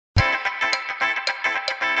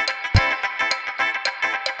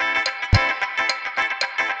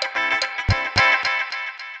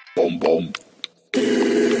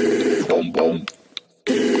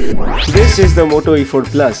This is the Moto E4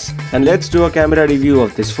 Plus, and let's do a camera review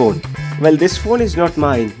of this phone. Well, this phone is not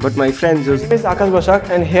mine, but my friend's. My name is Akash,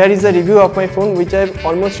 and here is a review of my phone which I've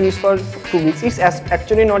almost used for 2 weeks. It's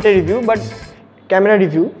actually not a review but camera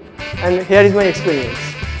review, and here is my experience.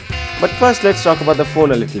 But first, let's talk about the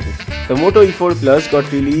phone a little bit. The Moto E4 Plus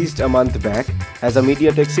got released a month back as a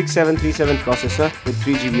MediaTek 6737 processor with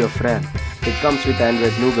 3GB of RAM. It comes with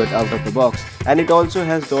Android Nougat out of the box, and it also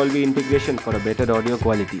has Dolby integration for a better audio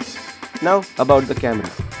quality. Now about the camera.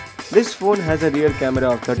 This phone has a rear camera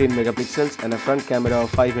of 13 megapixels and a front camera of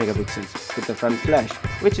 5 megapixels with a front flash,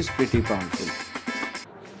 which is pretty powerful.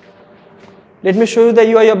 Let me show you the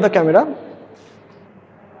UI of the camera.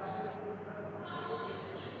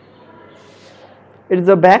 It is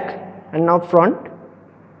the back and now front.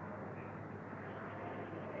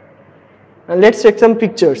 And let's take some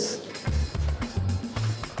pictures.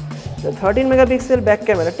 The 13 megapixel back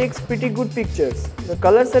camera takes pretty good pictures. The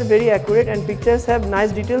colors are very accurate and pictures have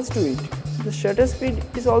nice details to it. The shutter speed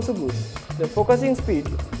is also good. The focusing speed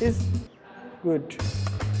is good.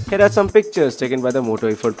 Here are some pictures taken by the Moto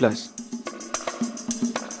E4 Plus.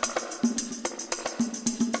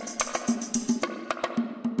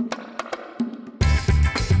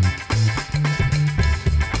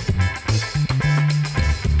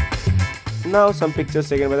 Now some pictures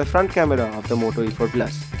taken by the front camera of the Moto E4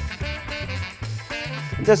 Plus.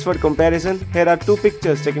 Just for comparison, here are 2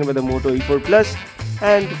 pictures taken by the Moto E4 Plus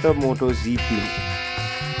and the Moto Z Play.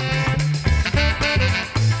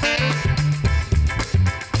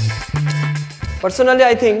 Personally,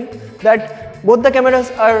 I think that both the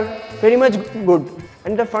cameras are very much good,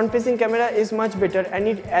 and the front facing camera is much better,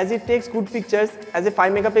 and as it takes good pictures as a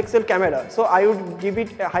 5 megapixel camera, so I would give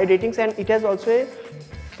it high ratings, and it has also a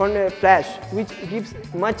front flash which gives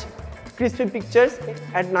much crispy pictures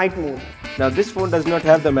at night mode. Now this phone does not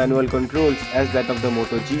have the manual controls as that of the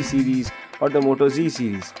Moto G series or the Moto Z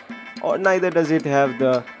series, or neither does it have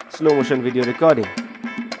the slow motion video recording.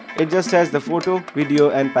 It just has the photo,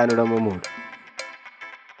 video and panorama mode.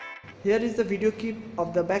 Here is the video clip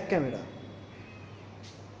of the back camera.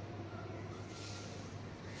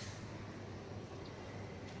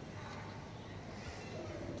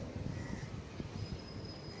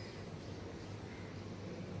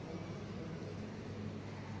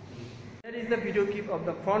 Here is the video clip of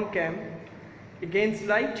the front cam against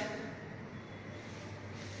light,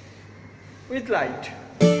 with light.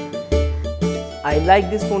 I like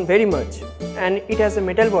this phone very much, and it has a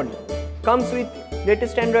metal body. Comes with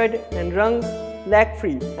latest Android and runs lag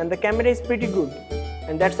free, and the camera is pretty good.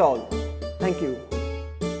 And that's all. Thank you.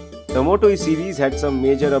 The Moto E series had some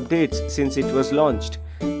major updates since it was launched.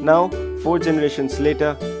 Now, 4 generations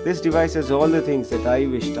later, this device has all the things that I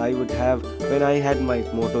wished I would have when I had my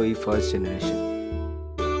Moto E first generation.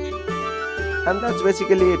 And that's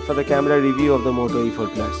basically it for the camera review of the Moto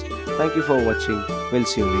E4 Plus. Thank you for watching. We'll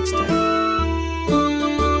see you next time.